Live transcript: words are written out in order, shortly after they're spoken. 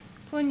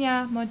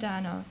Punya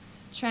modana,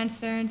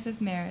 transference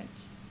of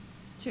merit.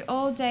 To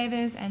all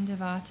devas and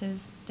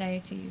devatas,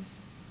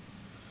 deities.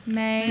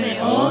 May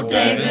all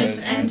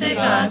devas and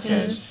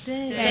devatas,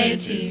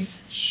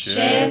 deities,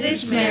 share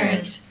this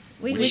merit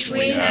which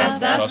we have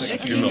thus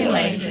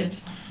accumulated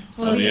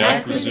for the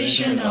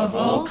acquisition of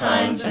all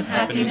kinds of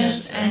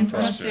happiness and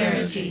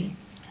prosperity.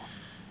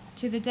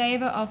 To the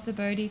deva of the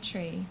Bodhi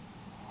tree.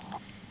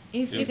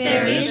 If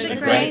there is a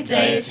great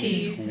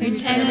deity who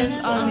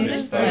tenants on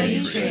this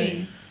Bodhi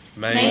tree,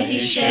 may he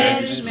share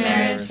this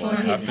merit for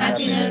his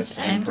happiness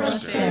and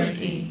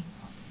prosperity.